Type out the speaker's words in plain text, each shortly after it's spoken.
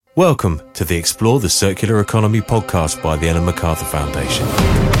Welcome to the Explore the Circular Economy podcast by the Ellen MacArthur Foundation.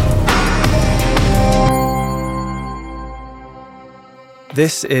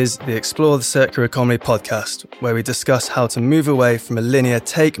 This is the Explore the Circular Economy podcast, where we discuss how to move away from a linear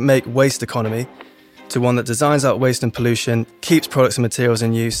take, make, waste economy to one that designs out waste and pollution, keeps products and materials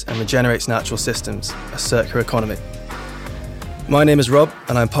in use, and regenerates natural systems, a circular economy. My name is Rob,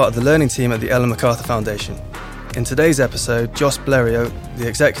 and I'm part of the learning team at the Ellen MacArthur Foundation. In today's episode, Jos Bleriot, the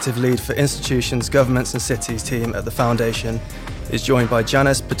executive lead for institutions, governments and cities team at the Foundation, is joined by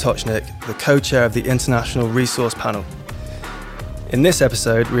Janez Potočnik, the co-chair of the International Resource Panel. In this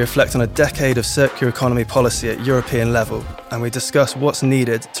episode, we reflect on a decade of circular economy policy at European level, and we discuss what's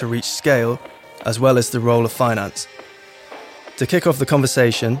needed to reach scale, as well as the role of finance. To kick off the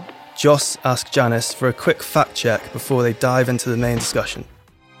conversation, Jos asked Janez for a quick fact check before they dive into the main discussion.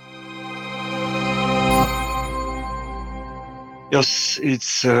 Yes,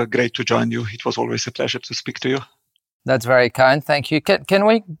 it's great to join you. It was always a pleasure to speak to you. That's very kind. Thank you. Can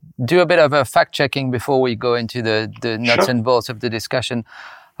we do a bit of a fact-checking before we go into the nuts and bolts of the discussion?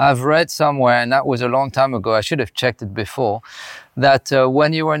 I've read somewhere, and that was a long time ago, I should have checked it before, that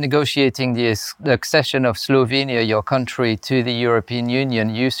when you were negotiating the accession of Slovenia, your country, to the European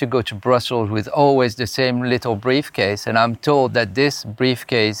Union, you used to go to Brussels with always the same little briefcase. And I'm told that this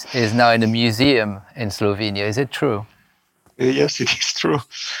briefcase is now in a museum in Slovenia. Is it true? Yes, it is true.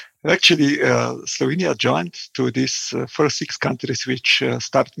 Actually, Slovenia joined to these first 6 countries which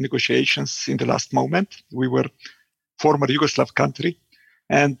started negotiations in the last moment. We were former Yugoslav country,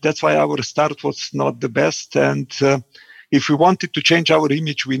 and that's why our start was not the best. And if we wanted to change our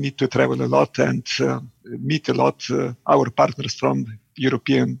image, we need to travel a lot and meet a lot our partners from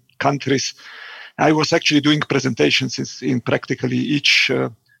European countries. I was actually doing presentations in practically each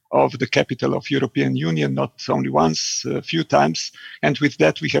of the capital of European Union, not only once, a few times. And with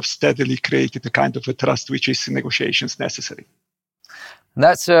that, we have steadily created a kind of a trust which is in negotiations necessary.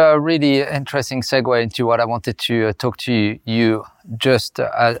 That's a really interesting segue into what I wanted to talk to you just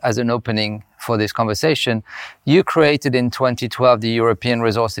as an opening for this conversation. You created in 2012 the European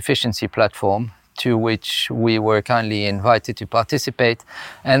Resource Efficiency Platform, to which we were kindly invited to participate.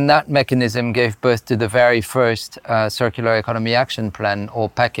 And that mechanism gave birth to the very first Circular Economy Action Plan, or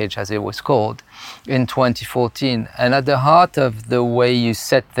package as it was called, in 2014. And at the heart of the way you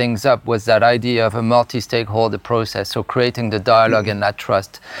set things up was that idea of a multi-stakeholder process, so creating the dialogue and that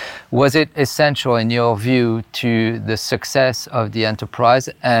trust. Was it essential, in your view, to the success of the enterprise?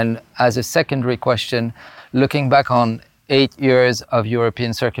 And as a secondary question, looking back on 8 years of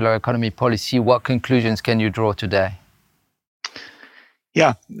European circular economy policy, what conclusions can you draw today?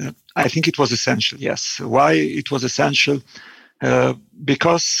 Yeah, I think it was essential, yes. Why it was essential?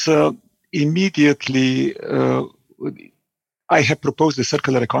 Because immediately I have proposed the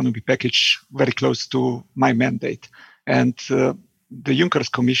circular economy package very close to my mandate. And the Juncker's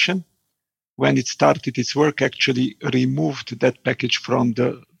Commission, when it started its work, actually removed that package from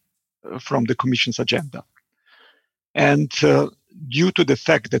the Commission's agenda. And due to the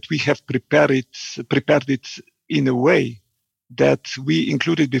fact that we have prepared it in a way that we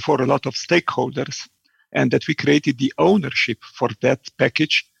included before a lot of stakeholders and that we created the ownership for that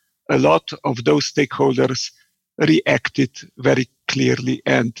package, a lot of those stakeholders reacted very clearly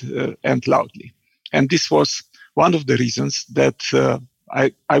and loudly. And this was one of the reasons that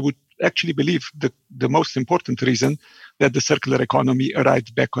I would actually believe the most important reason that the circular economy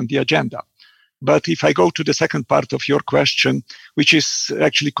arrived back on the agenda. But if I go to the second part of your question, which is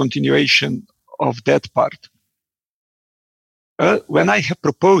actually continuation of that part, when I have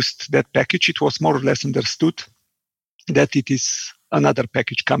proposed that package, it was more or less understood that it is another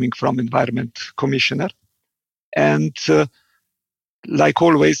package coming from Environment Commissioner. And like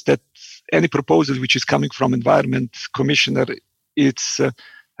always, that any proposal which is coming from Environment Commissioner, it's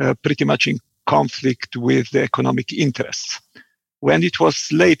pretty much in conflict with the economic interests. When it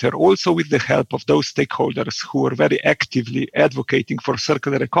was later, also with the help of those stakeholders who were very actively advocating for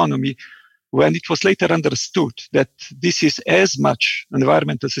circular economy, when it was later understood that this is as much an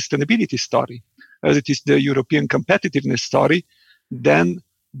environmental sustainability story as it is the European competitiveness story, then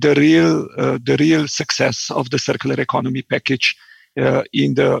the real success of the circular economy package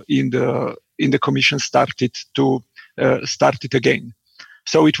in the Commission started again.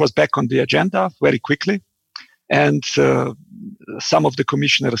 So it was back on the agenda very quickly. And some of the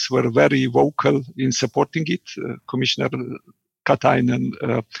commissioners were very vocal in supporting it. Commissioner Katainen,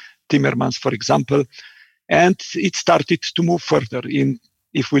 Timmermans, for example. And it started to move further.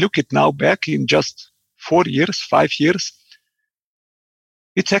 If we look at now back in just 4 years, 5 years,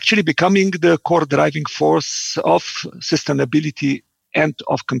 it's actually becoming the core driving force of sustainability and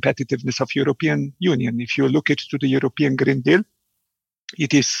of competitiveness of European Union. If you look to the European Green Deal,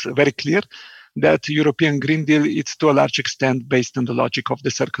 it is very clear that European Green Deal is to a large extent based on the logic of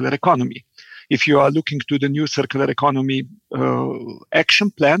the circular economy. If you are looking to the new circular economy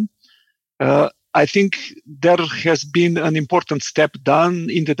action plan, I think there has been an important step done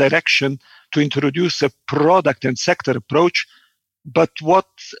in the direction to introduce a product and sector approach. But what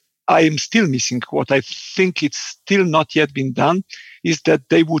I am still missing, what I think it's still not yet been done, is that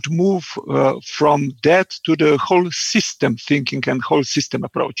they would move from that to the whole system thinking and whole system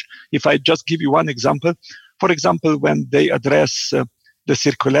approach. If I just give you one example, for example, when they address the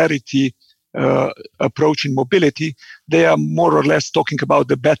circularity approach in mobility, they are more or less talking about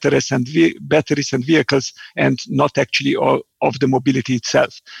the batteries and vehicles and not actually of the mobility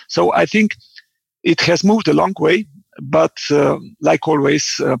itself. So I think it has moved a long way, but like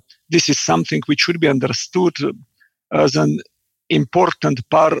always, this is something which should be understood as an important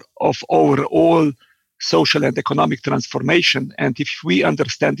part of overall social and economic transformation. And if we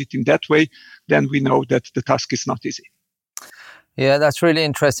understand it in that way, then we know that the task is not easy. Yeah, that's really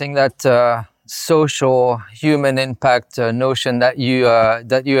interesting, that social human impact notion that you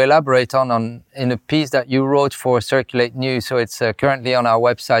elaborate on in a piece that you wrote for Circulate News. So it's currently on our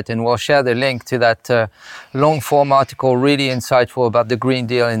website, and we'll share the link to that long form article, really insightful about the Green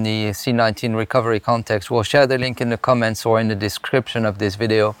Deal in the C-19 recovery context. We'll share the link in the comments or in the description of this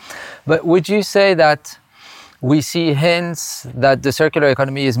video. But would you say that we see hints that the circular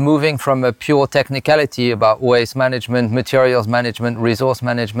economy is moving from a pure technicality about waste management, materials management, resource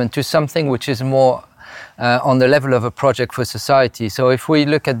management, to something which is more on the level of a project for society? So if we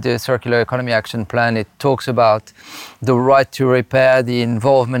look at the Circular Economy Action Plan, it talks about the right to repair, the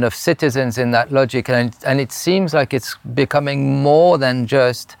involvement of citizens in that logic, and it seems like it's becoming more than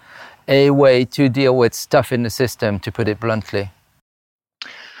just a way to deal with stuff in the system, to put it bluntly.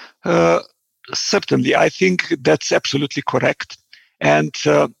 Certainly, I think that's absolutely correct. And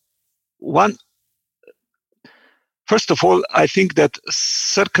first of all, I think that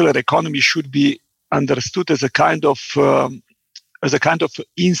circular economy should be understood as a kind of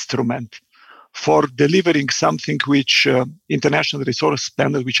instrument for delivering something which International Resource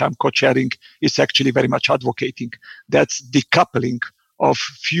Panel, which I'm co-chairing, is actually very much advocating. That's decoupling of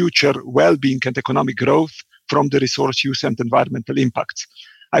future well-being and economic growth from the resource use and environmental impacts.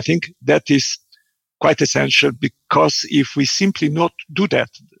 I think that is quite essential, because if we simply not do that,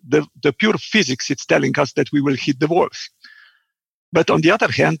 the pure physics is telling us that we will hit the walls. But on the other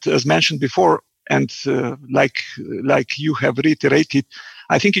hand, as mentioned before, and like you have reiterated,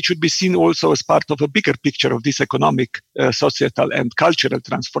 I think it should be seen also as part of a bigger picture of this economic, societal and cultural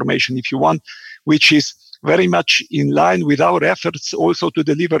transformation, if you want, which is very much in line with our efforts also to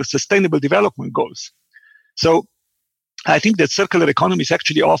deliver sustainable development goals. So I think that circular economy is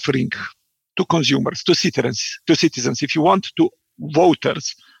actually offering to consumers, to citizens, if you want, to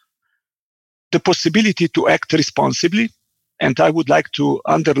voters, the possibility to act responsibly. And I would like to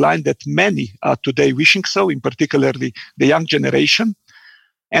underline that many are today wishing so, in particularly the young generation.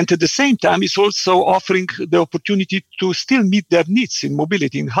 And at the same time, it's also offering the opportunity to still meet their needs in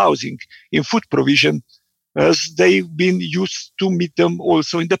mobility, in housing, in food provision, as they've been used to meet them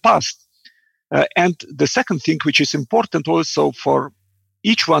also in the past. And the second thing, which is important also for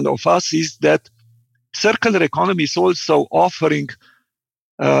each one of us, is that circular economy is also offering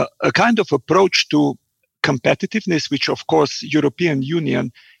a kind of approach to competitiveness, which of course European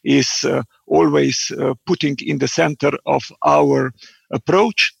Union is always putting in the center of our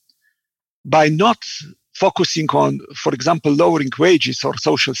approach, by not focusing on, for example, lowering wages or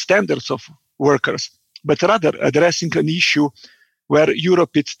social standards of workers, but rather addressing an issue where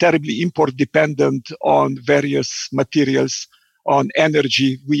Europe is terribly import dependent on various materials, on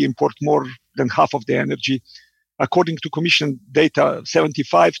energy. We import more than half of the energy. According to Commission data,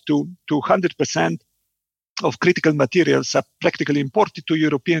 75 to 100% of critical materials are practically imported to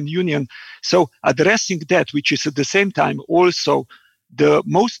European Union. So addressing that, which is at the same time also the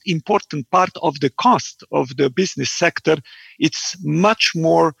most important part of the cost of the business sector, it's much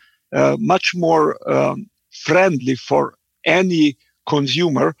more friendly for any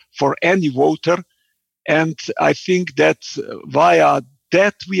consumer, for any voter. And I think that via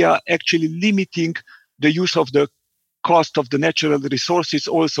that we are actually limiting the use of the cost of the natural resources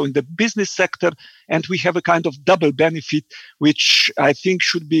also in the business sector. And we have a kind of double benefit, which I think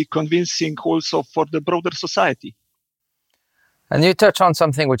should be convincing also for the broader society. And you touch on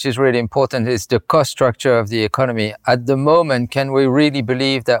something which is really important, is the cost structure of the economy. At the moment, can we really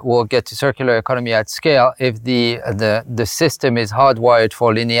believe that we'll get to circular economy at scale if the system is hardwired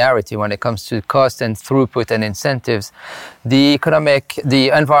for linearity when it comes to cost and throughput and incentives? The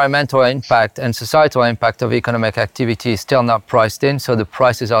environmental impact and societal impact of economic activity is still not priced in, so the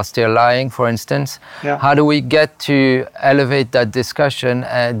prices are still lying, for instance. Yeah. How do we get to elevate that discussion?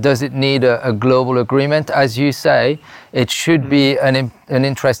 Does it need a global agreement? As you say, it should be an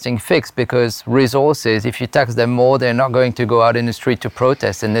interesting fix, because resources, if you tax them more, they're not going to go out in the street to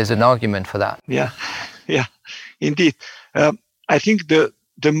protest, and there's an argument for that. Yeah, indeed. I think the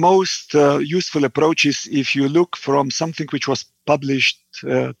most useful approach is if you look from something which was published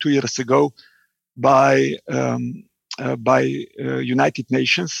 2 years ago by United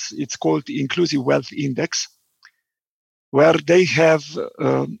Nations. It's called Inclusive Wealth Index, where they have,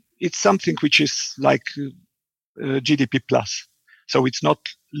 it's something which is like GDP plus. So it's not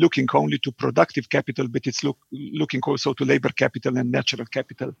looking only to productive capital, but it's looking also to labor capital and natural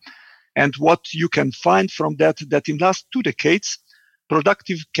capital. And what you can find from that in last 2 decades,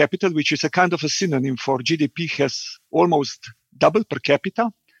 productive capital, which is a kind of a synonym for GDP, has almost doubled per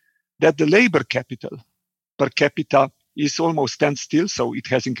capita, that the labor capital per capita is almost standstill, so it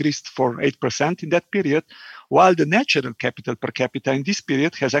has increased for 8% in that period, while the natural capital per capita in this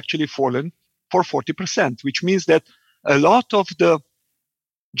period has actually fallen for 40%, which means that a lot of the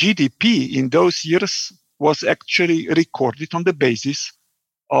GDP in those years was actually recorded on the basis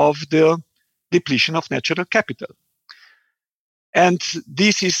of the depletion of natural capital. And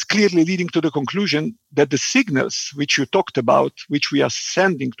this is clearly leading to the conclusion that the signals which you talked about, which we are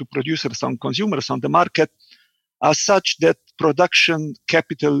sending to producers and consumers on the market, are such that production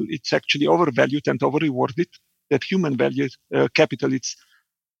capital, it's actually overvalued and over-rewarded, that human value capital, it's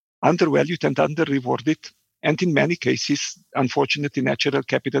undervalued and under-rewarded. And in many cases, unfortunately, natural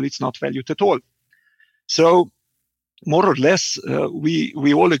capital is not valued at all. So more or less,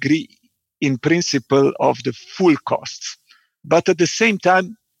 we all agree in principle of the full costs. But at the same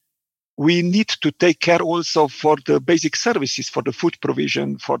time, we need to take care also for the basic services, for the food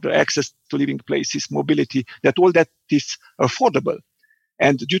provision, for the access to living places, mobility, that all that is affordable.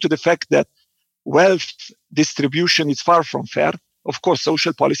 And due to the fact that wealth distribution is far from fair, of course,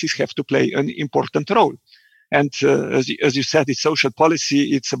 social policies have to play an important role. And as you said, it's social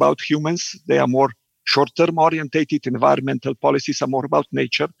policy, it's about humans. They are more short-term orientated. Environmental policies are more about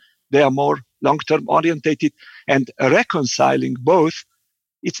nature. They are more long-term orientated. And reconciling both,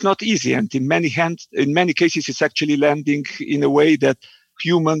 it's not easy. And in many cases, it's actually landing in a way that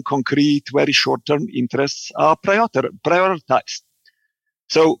human, concrete, very short-term interests are prioritized.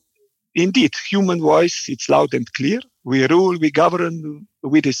 So indeed, human voice, it's loud and clear. We rule, we govern,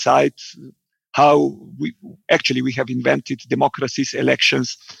 we decide how we have invented democracies,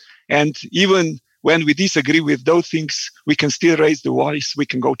 elections. And even when we disagree with those things, we can still raise the voice. We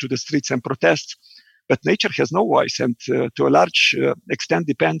can go to the streets and protest. But nature has no voice, and to a large extent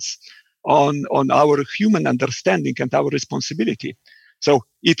depends on our human understanding and our responsibility. So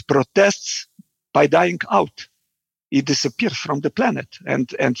it protests by dying out. It disappears from the planet.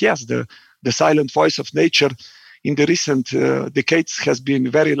 And yes, the silent voice of nature in the recent decades has been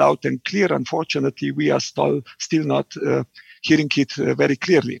very loud and clear. Unfortunately, we are still not hearing it very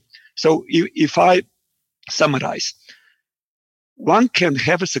clearly. So if I summarize, one can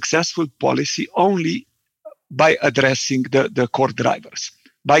have a successful policy only by addressing the core drivers,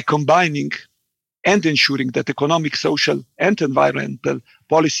 by combining and ensuring that economic, social, and environmental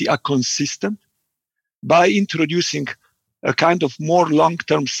policy are consistent, by introducing a kind of more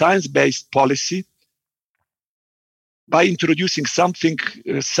long-term science-based policy, by introducing something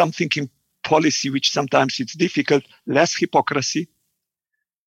in policy which sometimes it's difficult, less hypocrisy.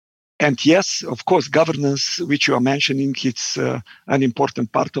 And yes, of course, governance, which you are mentioning, it's an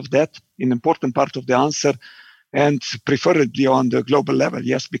important part of that, an important part of the answer, and preferably on the global level,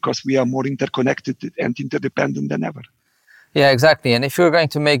 yes, because we are more interconnected and interdependent than ever. Yeah, exactly. And if you're going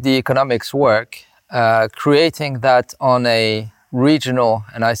to make the economics work, creating that on a regional,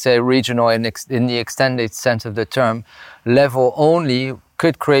 and I say regional in the extended sense of the term, level only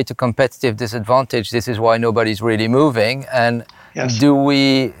could create a competitive disadvantage. This is why nobody's really moving. And yes. Do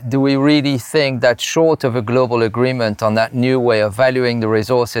we really think that short of a global agreement on that new way of valuing the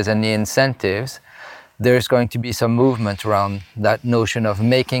resources and the incentives, there's going to be some movement around that notion of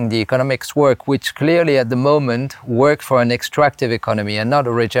making the economics work, which clearly at the moment work for an extractive economy and not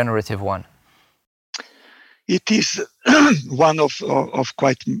a regenerative one? It is one of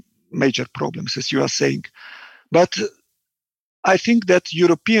quite major problems, as you are saying. But I think that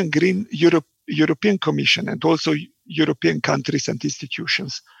European Commission and also European countries and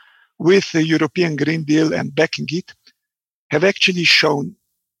institutions with the European Green Deal and backing it have actually shown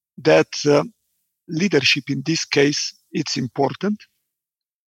that leadership in this case, it's important.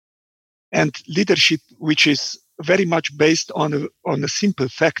 And leadership, which is very much based on a simple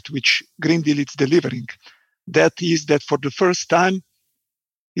fact, which Green Deal is delivering. That is that for the first time,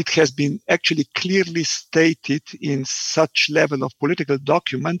 it has been actually clearly stated in such level of political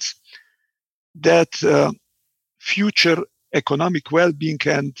documents that future economic well-being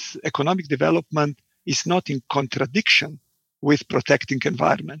and economic development is not in contradiction with protecting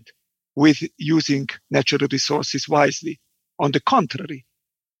environment, with using natural resources wisely. On the contrary,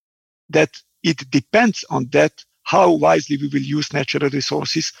 that it depends on that how wisely we will use natural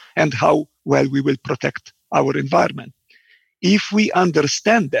resources and how well we will protect our environment. If we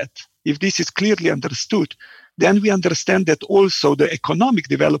understand that, if this is clearly understood, then we understand that also the economic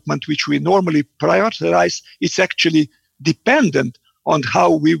development which we normally prioritize is actually dependent on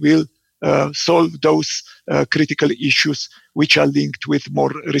how we will solve those critical issues which are linked with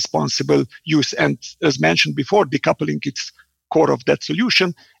more responsible use. And as mentioned before, decoupling is core of that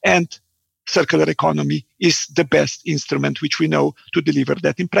solution, and circular economy is the best instrument which we know to deliver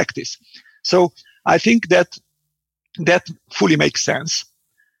that in practice. So I think that fully makes sense.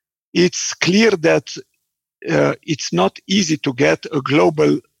 It's clear that it's not easy to get a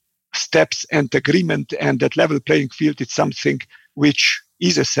global steps and agreement, and that level playing field is something which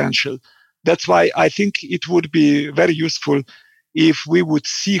is essential. That's why I think it would be very useful if we would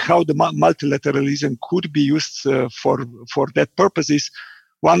see how the multilateralism could be used for that purposes.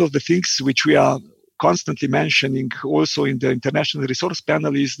 One of the things which we are constantly mentioning also in the International Resource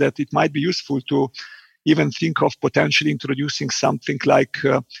Panel is that it might be useful to even think of potentially introducing something like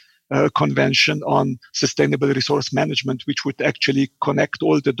a convention on sustainable resource management, which would actually connect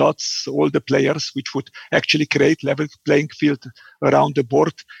all the dots, all the players, which would actually create level playing field around the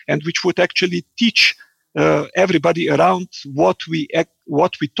board, and which would actually teach everybody around what we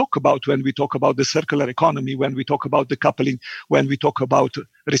talk about when we talk about the circular economy, when we talk about decoupling, when we talk about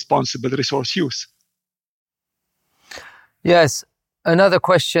responsible resource use. Yes. Another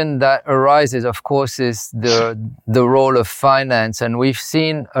question that arises, of course, is the role of finance. And we've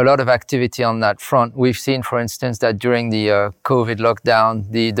seen a lot of activity on that front. We've seen, for instance, that during the COVID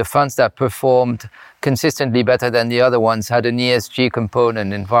lockdown, the funds that performed consistently better than the other ones had an ESG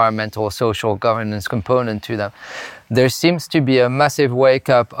component, environmental, social governance component to them. There seems to be a massive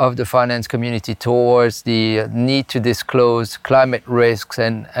wake-up of the finance community towards the need to disclose climate risks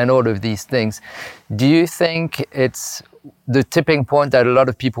and all of these things. Do you think it's the tipping point that a lot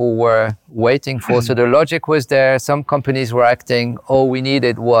of people were waiting for? So the logic was there, some companies were acting, all we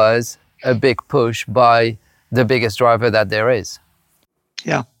needed was a big push by the biggest driver that there is.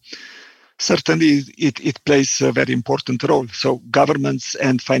 Yeah, certainly it plays a very important role. So governments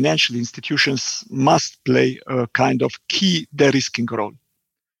and financial institutions must play a kind of key de-risking role.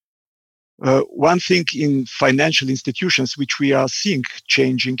 One thing in financial institutions which we are seeing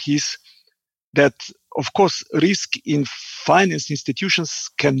changing is that, of course, risk in finance institutions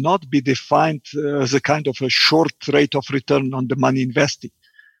cannot be defined as a kind of a short rate of return on the money invested,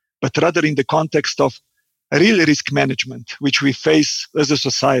 but rather in the context of real risk management, which we face as a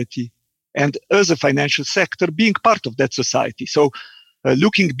society and as a financial sector being part of that society. So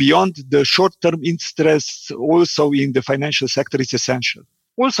looking beyond the short-term interests also in the financial sector is essential,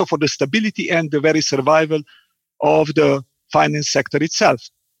 also for the stability and the very survival of the finance sector itself.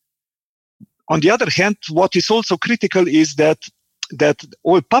 On the other hand, what is also critical is that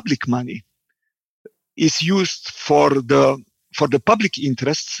all public money is used for the public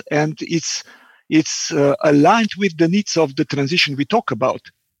interests, and it's aligned with the needs of the transition we talk about,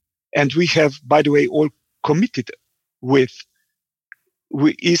 and we have, by the way, all committed with.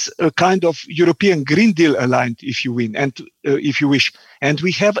 Is a kind of European Green Deal aligned, if you wish, and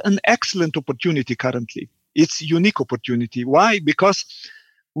we have an excellent opportunity currently. It's a unique opportunity. Why? Because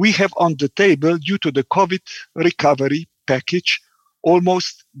we have on the table, due to the COVID recovery package,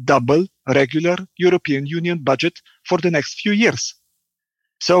 almost double regular European Union budget for the next few years.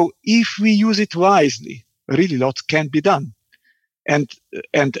 So if we use it wisely, really lots can be done. And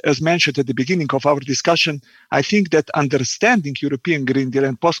as mentioned at the beginning of our discussion, I think that understanding European Green Deal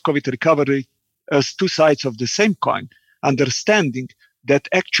and post-COVID recovery as two sides of the same coin, understanding that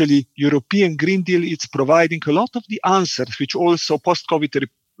actually European Green Deal is providing a lot of the answers which also post-COVID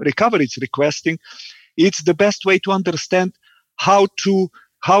recovery is requesting, it's the best way to understand how to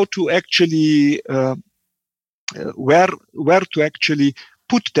actually where to actually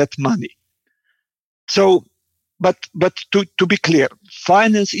put that money. So, but to be clear,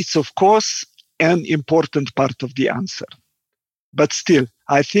 finance is of course an important part of the answer. But still,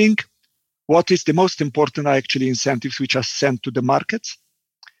 I think what is the most important are actually incentives which are sent to the markets.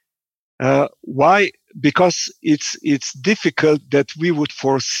 Why? Because it's difficult that we would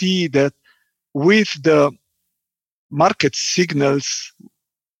foresee that with the market signals,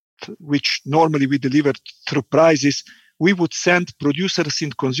 which normally we deliver through prices, we would send producers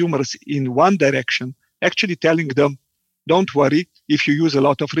and consumers in one direction, actually telling them, don't worry if you use a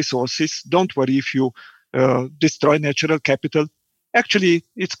lot of resources, don't worry if you destroy natural capital. Actually,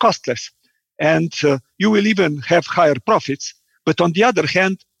 it's costless. And you will even have higher profits. But on the other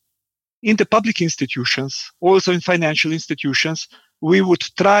hand, in the public institutions, also in financial institutions, we would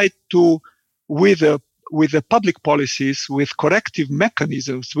try to, with the public policies, with corrective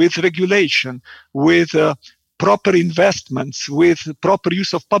mechanisms, with regulation, with proper investments, with proper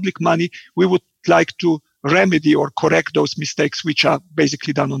use of public money, we would like to remedy or correct those mistakes which are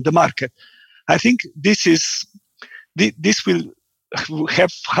basically done on the market. I think this will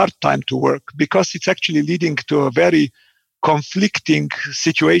have hard time to work because it's actually leading to a very conflicting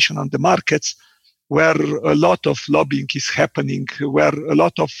situation on the markets where a lot of lobbying is happening, where a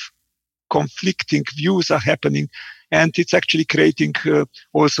lot of conflicting views are happening, and it's actually creating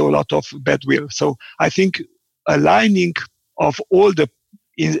also a lot of bad will. So I think aligning of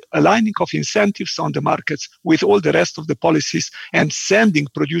incentives on the markets with all the rest of the policies and sending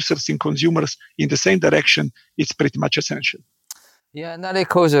producers and consumers in the same direction, it's pretty much essential. Yeah, and that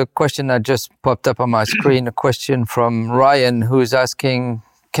echoes a question that just popped up on my screen, a question from Ryan, who's asking,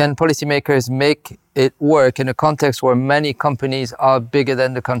 can policymakers make it work in a context where many companies are bigger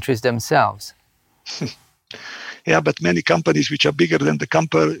than the countries themselves? Yeah, but many companies which are bigger than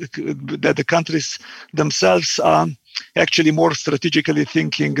the countries themselves are actually more strategically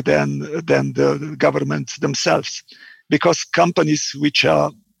thinking than the governments themselves. Because companies which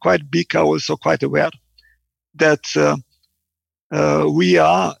are quite big are also quite aware that we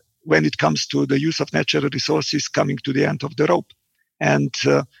are, when it comes to the use of natural resources, coming to the end of the rope. And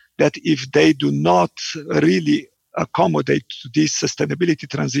that if they do not really accommodate to this sustainability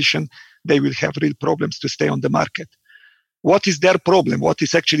transition, they will have real problems to stay on the market. What is their problem? What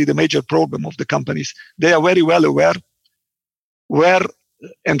is actually the major problem of the companies? They are very well aware where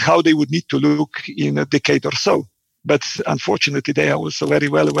and how they would need to look in a decade or so. But unfortunately, they are also very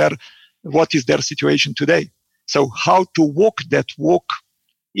well aware what is their situation today. So how to walk that walk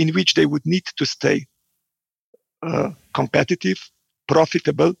in which they would need to stay competitive,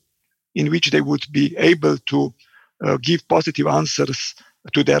 profitable, in which they would be able to give positive answers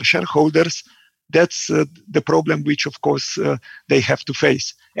to their shareholders, that's the problem which, of course, they have to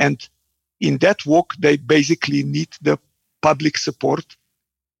face. And in that walk, they basically need the public support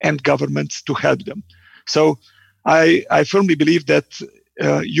and governments to help them. So I firmly believe that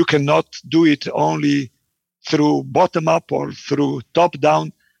you cannot do it only through bottom-up or through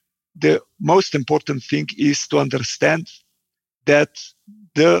top-down. The most important thing is to understand that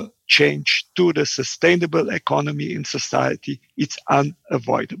the change to the sustainable economy in society is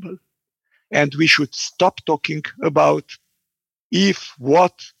unavoidable. And we should stop talking about if,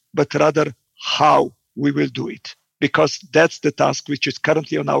 what, but rather how we will do it. Because that's the task which is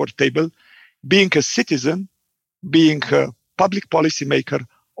currently on our table, being a citizen, being a public policy maker,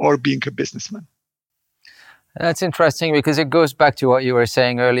 or being a businessman. That's interesting because it goes back to what you were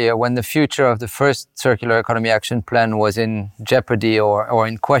saying earlier. When the future of the first Circular Economy Action Plan was in jeopardy or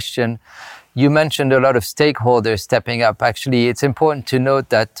in question, you mentioned a lot of stakeholders stepping up. Actually, it's important to note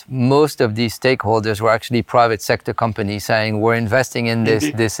that most of these stakeholders were actually private sector companies saying, we're investing in this.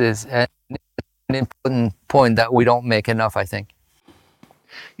 Indeed. This is an important point that we don't make enough, I think.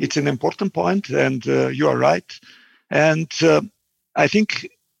 It's an important point, and you are right. And I think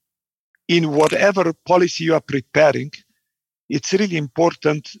in whatever policy you are preparing, it's really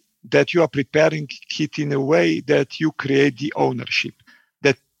important that you are preparing it in a way that you create the ownership,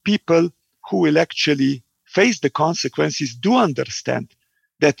 that people who will actually face the consequences do understand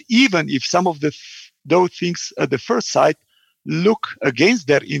that even if some of those things at the first sight look against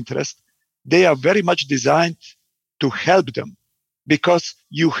their interest, they are very much designed to help them, because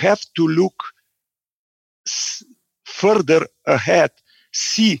you have to look further ahead,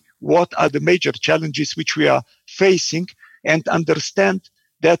 see what are the major challenges which we are facing, and understand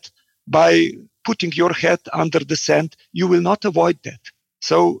that by putting your head under the sand, you will not avoid that.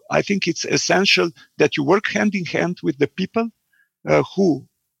 So I think it's essential that you work hand in hand with the people who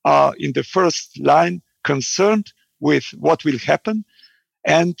are in the first line concerned with what will happen,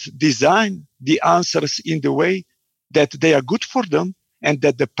 and design the answers in the way that they are good for them and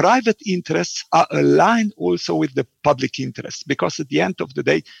that the private interests are aligned also with the public interests, because at the end of the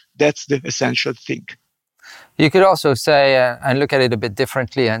day, that's the essential thing. You could also say, and look at it a bit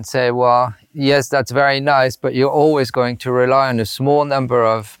differently and say, well, yes, that's very nice, but you're always going to rely on a small number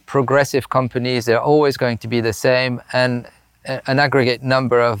of progressive companies. They're always going to be the same, and an aggregate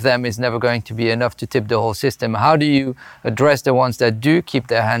number of them is never going to be enough to tip the whole system. How do you address the ones that do keep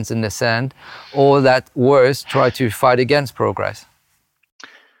their hands in the sand, or that worse, try to fight against progress?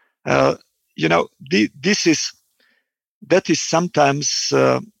 That is sometimes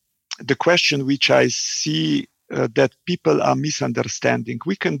the question which I see that people are misunderstanding.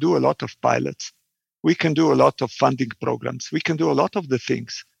 We can do a lot of pilots. We can do a lot of funding programs. We can do a lot of the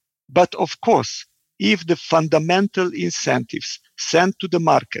things. But of course, if the fundamental incentives sent to the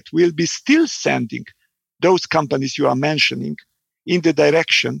market will be still sending those companies you are mentioning in the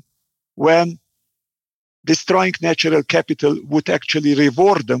direction when destroying natural capital would actually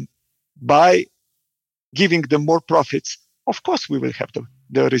reward them by giving them more profits, of course we will have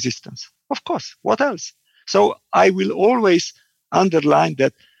the resistance. Of course, what else? So I will always underline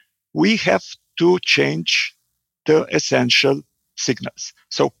that we have to change the essential signals.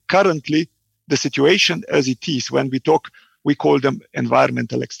 So currently, the situation as it is, when we talk, we call them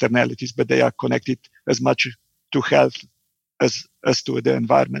environmental externalities, but they are connected as much to health as to the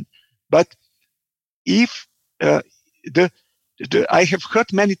environment. But if I have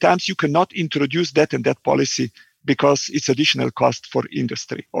heard many times you cannot introduce that and that policy because it's additional cost for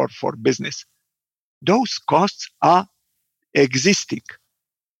industry or for business. Those costs are existing,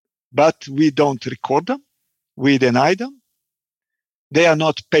 but we don't record them, we deny them. They are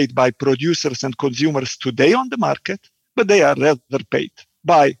not paid by producers and consumers today on the market, but they are rather paid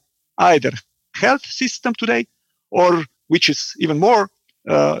by either health system today, or which is even more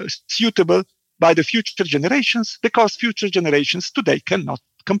suitable, by the future generations, because future generations today cannot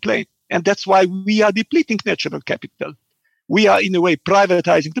complain. And that's why we are depleting natural capital. We are in a way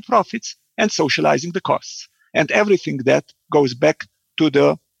privatizing the profits and socializing the costs. And everything that goes back to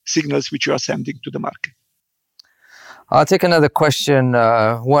the signals which you are sending to the market. I'll take another question,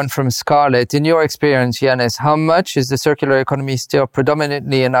 one from Scarlett. In your experience, Yannis, how much is the circular economy still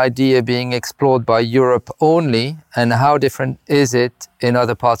predominantly an idea being explored by Europe only, and how different is it in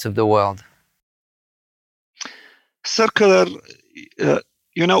other parts of the world? Circular,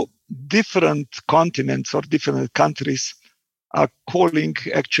 different continents or different countries are calling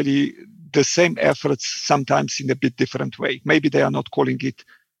actually the same efforts sometimes in a bit different way. Maybe they are not calling it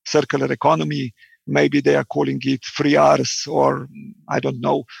circular economy. Maybe they are calling it 3Rs, or I don't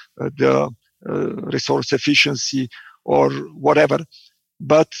know, the resource efficiency or whatever.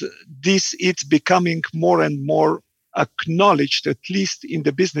 But this, it's becoming more and more acknowledged, at least in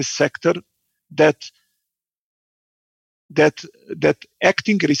the business sector, that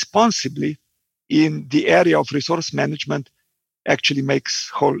acting responsibly in the area of resource management actually makes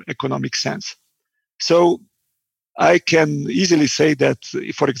whole economic sense. So I can easily say that,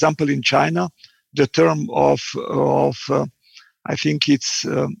 for example, in China, the term of I think it's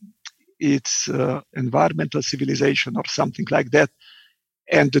environmental civilization or something like that,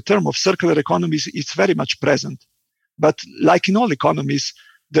 and the term of circular economies is very much present. But like in all economies,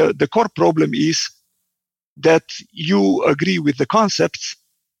 the core problem is that you agree with the concepts,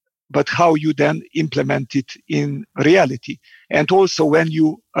 but how you then implement it in reality. And also when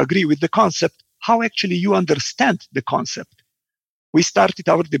you agree with the concept, how actually you understand the concept. We started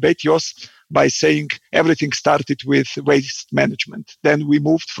our debate, Jos, by saying everything started with waste management. Then we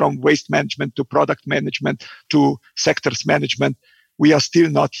moved from waste management to product management to sectors management. We are still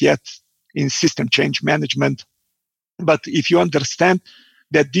not yet in system change management. But if you understand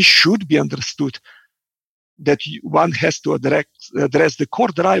that this should be understood, that one has to address the core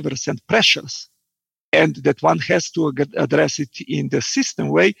drivers and pressures, and that one has to address it in the system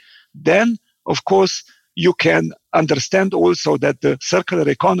way, then, of course, you can understand also that the circular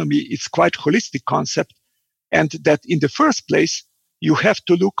economy is quite holistic concept, and that in the first place, you have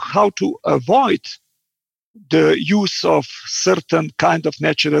to look how to avoid the use of certain kind of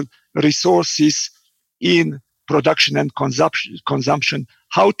natural resources in production and consumption,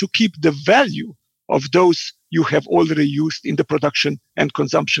 how to keep the value of those you have already used in the production and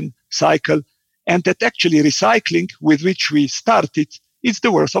consumption cycle, and that actually recycling with which we started is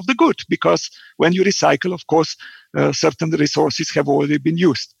the worst of the good, because when you recycle, of course, certain resources have already been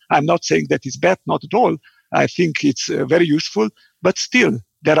used. I'm not saying that it's bad, not at all. I think it's very useful, but still,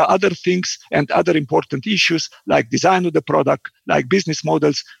 there are other things and other important issues like design of the product, like business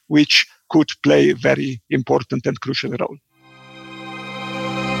models, which could play a very important and crucial role.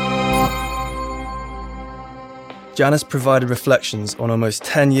 Janis provided reflections on almost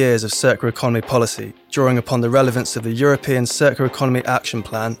 10 years of circular economy policy, drawing upon the relevance of the European Circular Economy Action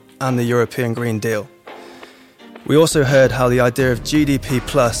Plan and the European Green Deal. We also heard how the idea of GDP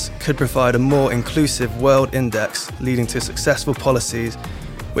Plus could provide a more inclusive world index, leading to successful policies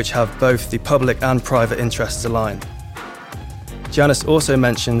which have both the public and private interests aligned. Janis also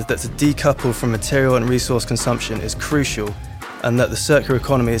mentioned that to decouple from material and resource consumption is crucial, and that the circular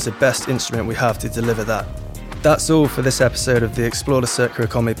economy is the best instrument we have to deliver that. That's all for this episode of the Explore the Circular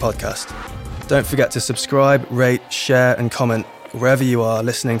Economy podcast. Don't forget to subscribe, rate, share and comment wherever you are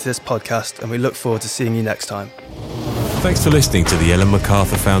listening to this podcast, and we look forward to seeing you next time. Thanks for listening to the Ellen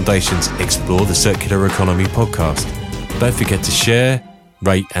MacArthur Foundation's Explore the Circular Economy podcast. Don't forget to share,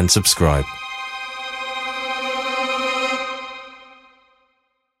 rate and subscribe.